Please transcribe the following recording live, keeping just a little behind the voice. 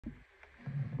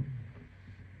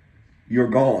You're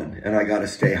gone, and I gotta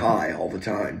stay high all the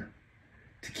time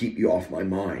to keep you off my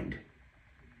mind.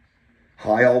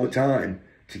 High all the time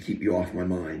to keep you off my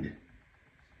mind.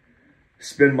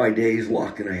 Spend my days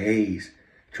locked in a haze,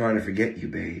 trying to forget you,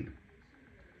 babe.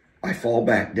 I fall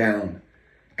back down,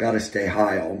 gotta stay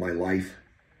high all my life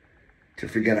to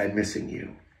forget I'm missing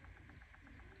you.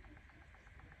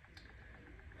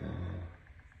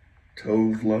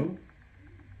 Tove Lo.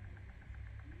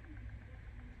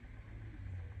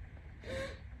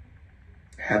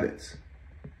 Habits.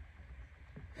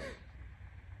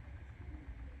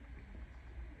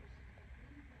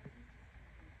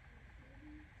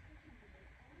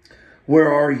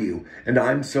 Where are you? And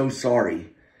I'm so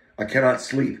sorry. I cannot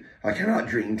sleep. I cannot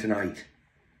dream tonight.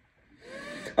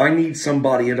 I need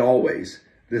somebody, and always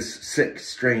this sick,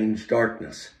 strange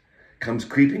darkness comes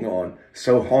creeping on,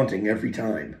 so haunting every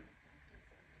time.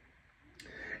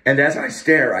 And as I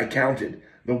stare, I counted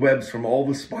the webs from all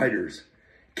the spiders,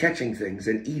 catching things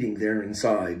and eating their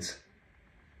insides.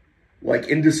 Like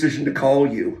indecision to call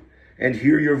you and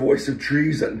hear your voice of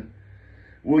treason.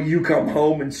 Will you come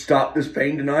home and stop this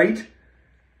pain tonight?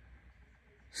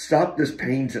 Stop this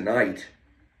pain tonight.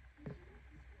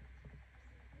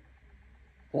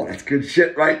 Well, that's good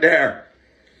shit right there.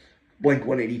 Blink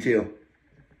 182.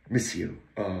 Miss you.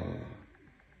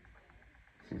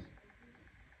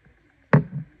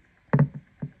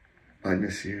 I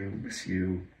miss you. Miss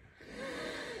you.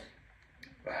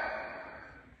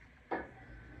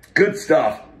 Good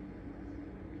stuff.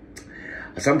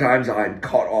 Sometimes I'm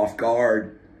caught off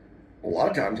guard. A lot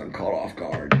of times I'm caught off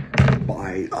guard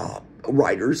by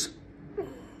writers.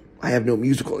 I have no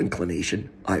musical inclination.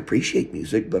 I appreciate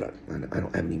music, but I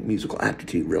don't have any musical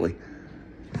aptitude, really.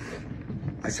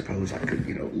 I suppose I could,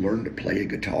 learn to play a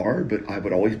guitar, but I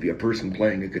would always be a person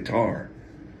playing a guitar.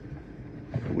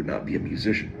 I would not be a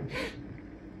musician.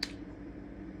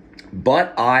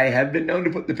 But I have been known to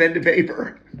put the pen to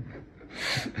paper.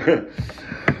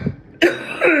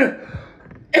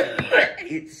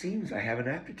 It seems I have an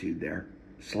aptitude there,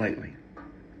 slightly.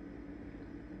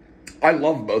 I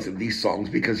love both of these songs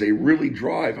because they really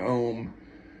drive home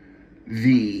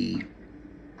the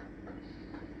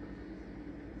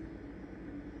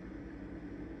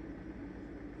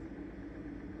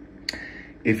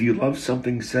if you love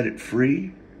something, set it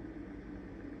free.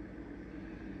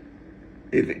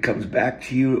 If it comes back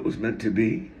to you, it was meant to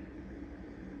be.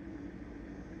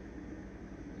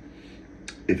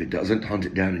 If it doesn't, hunt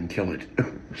it down and kill it.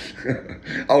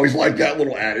 I always like that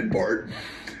little added part.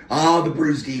 Ah, the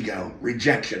bruised ego.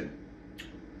 Rejection.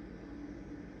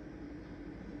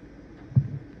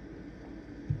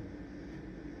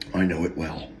 I know it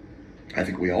well. I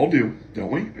think we all do,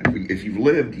 don't we? If you've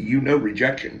lived, you know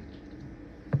rejection.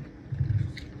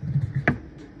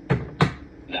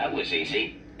 That was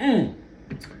easy.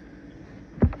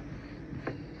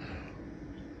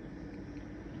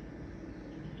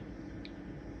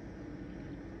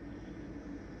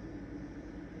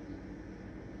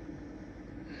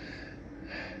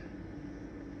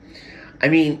 I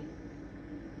mean,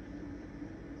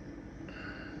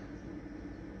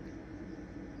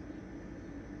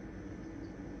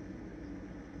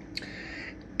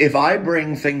 if I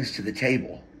bring things to the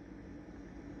table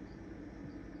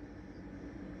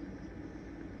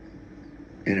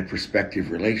in a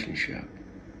prospective relationship,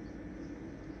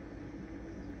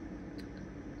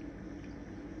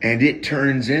 and it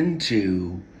turns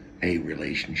into a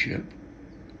relationship,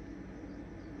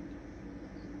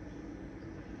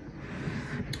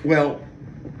 well,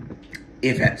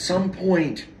 if at some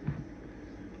point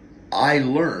I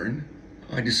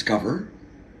discover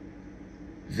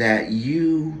that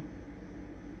you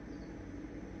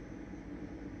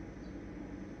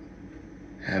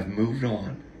have moved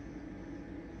on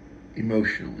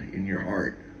emotionally in your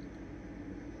heart,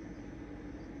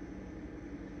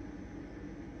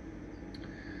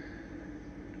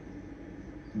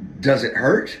 does it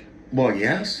hurt? Well,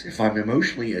 yes. If I'm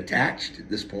emotionally attached at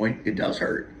this point, it does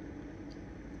hurt.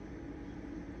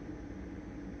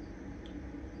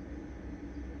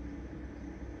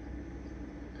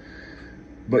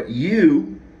 But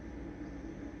you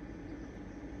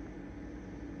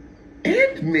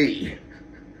and me,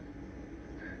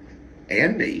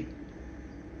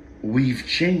 we've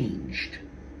changed.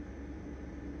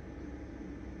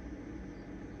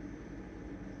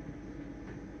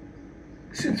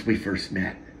 Since we first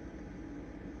met,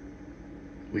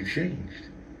 we've changed.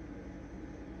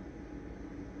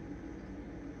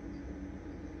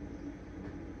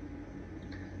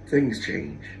 Things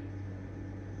change.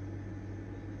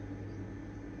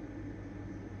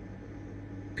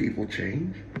 People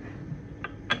change.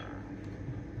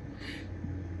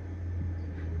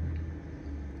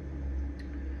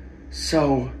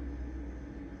 So,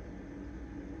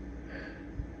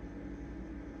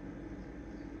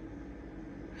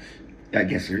 I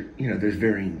guess there's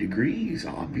varying degrees,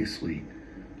 obviously,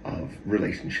 of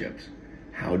relationships.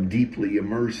 How deeply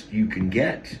immersed you can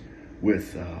get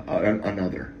with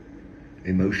another,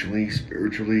 emotionally,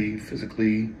 spiritually,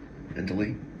 physically,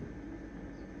 mentally.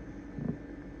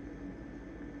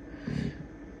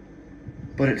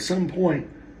 But at some point,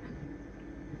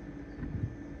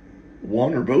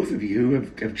 one or both of you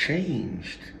have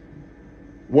changed.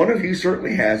 One of you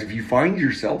certainly has. If you find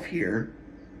yourself here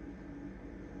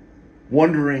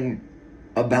wondering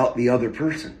about the other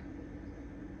person,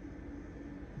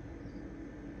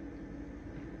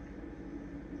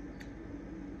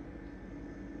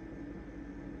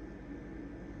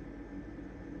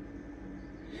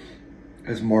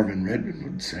 as Marvin Redmond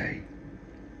would say,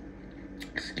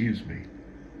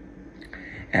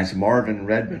 as Marvin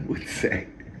Redmond would say,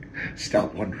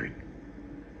 stop wondering.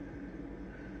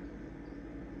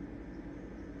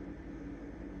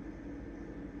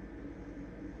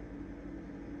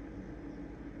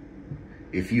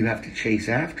 If you have to chase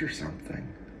after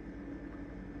something,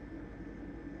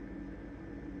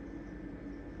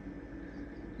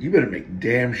 you better make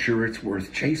damn sure it's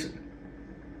worth chasing.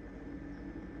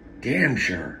 Damn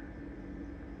sure.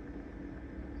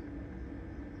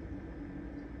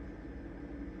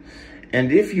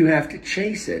 And if you have to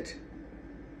chase it,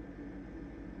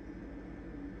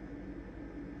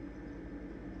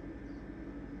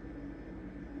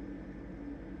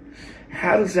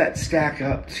 how does that stack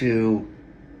up to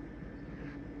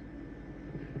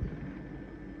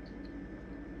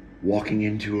walking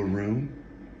into a room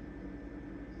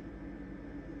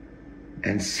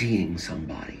and seeing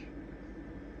somebody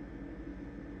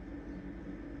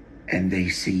and they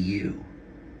see you?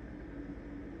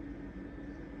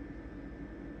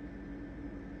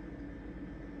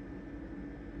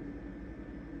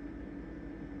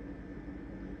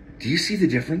 Do you see the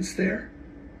difference there?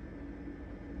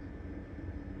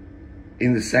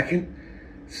 In the second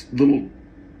little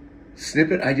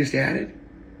snippet I just added?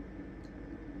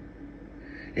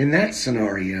 In that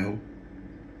scenario,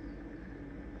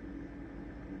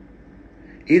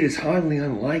 it is highly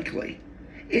unlikely.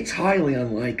 It's highly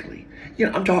unlikely.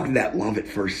 I'm talking that love at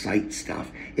first sight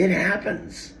stuff. It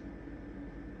happens.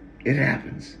 It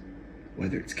happens.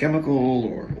 Whether it's chemical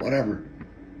or whatever.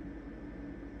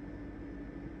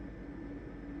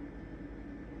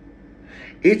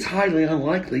 It's highly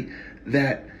unlikely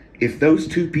that if those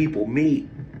two people meet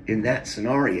in that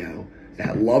scenario,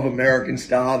 that love American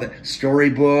style, the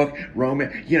storybook,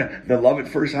 romance, the love at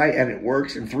first sight, and it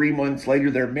works, and 3 months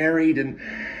later they're married, and,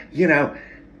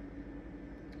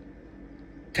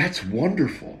 that's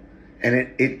wonderful.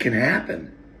 And it can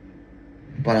happen.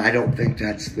 But I don't think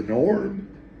that's the norm.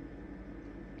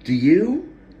 Do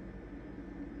you?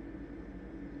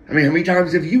 I mean, how many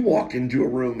times have you walked into a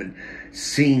room and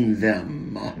seen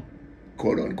them,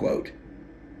 quote unquote,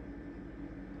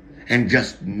 and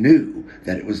just knew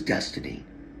that it was destiny?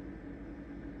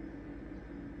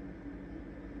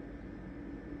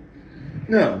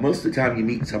 No, most of the time you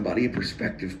meet somebody, a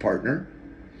prospective partner,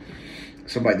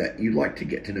 somebody that you'd like to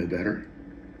get to know better,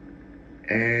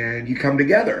 and you come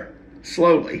together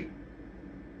slowly.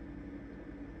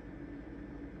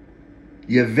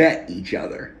 You vet each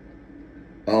other.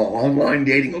 Oh, online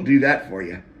dating will do that for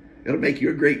you. It'll make you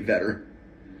a great vetter.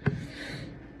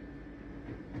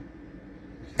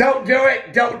 Don't do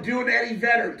it. Don't do an Eddie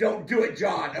Vedder. Don't do it,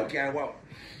 John. Okay, I won't.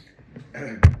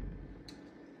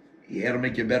 Yeah, it'll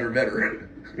make you a better veteran.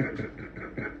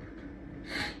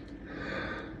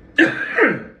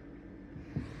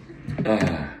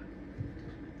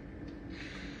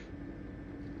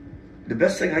 The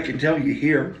best thing I can tell you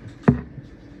here,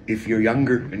 if you're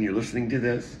younger and you're listening to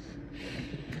this,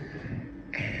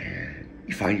 and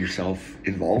you find yourself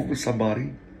involved with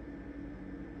somebody,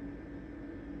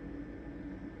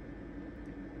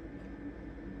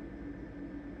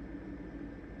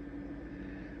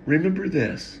 remember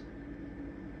this,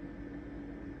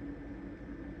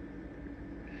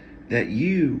 that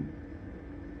you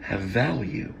have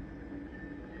value.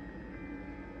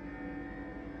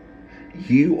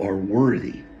 You are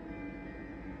worthy.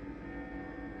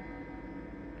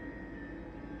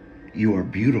 You are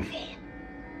beautiful.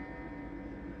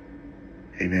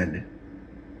 Amen.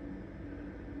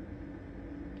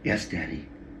 Yes, Daddy.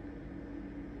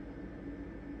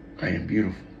 I am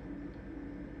beautiful.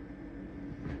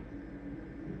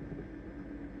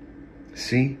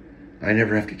 See? I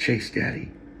never have to chase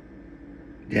Daddy.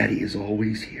 Daddy is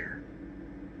always here.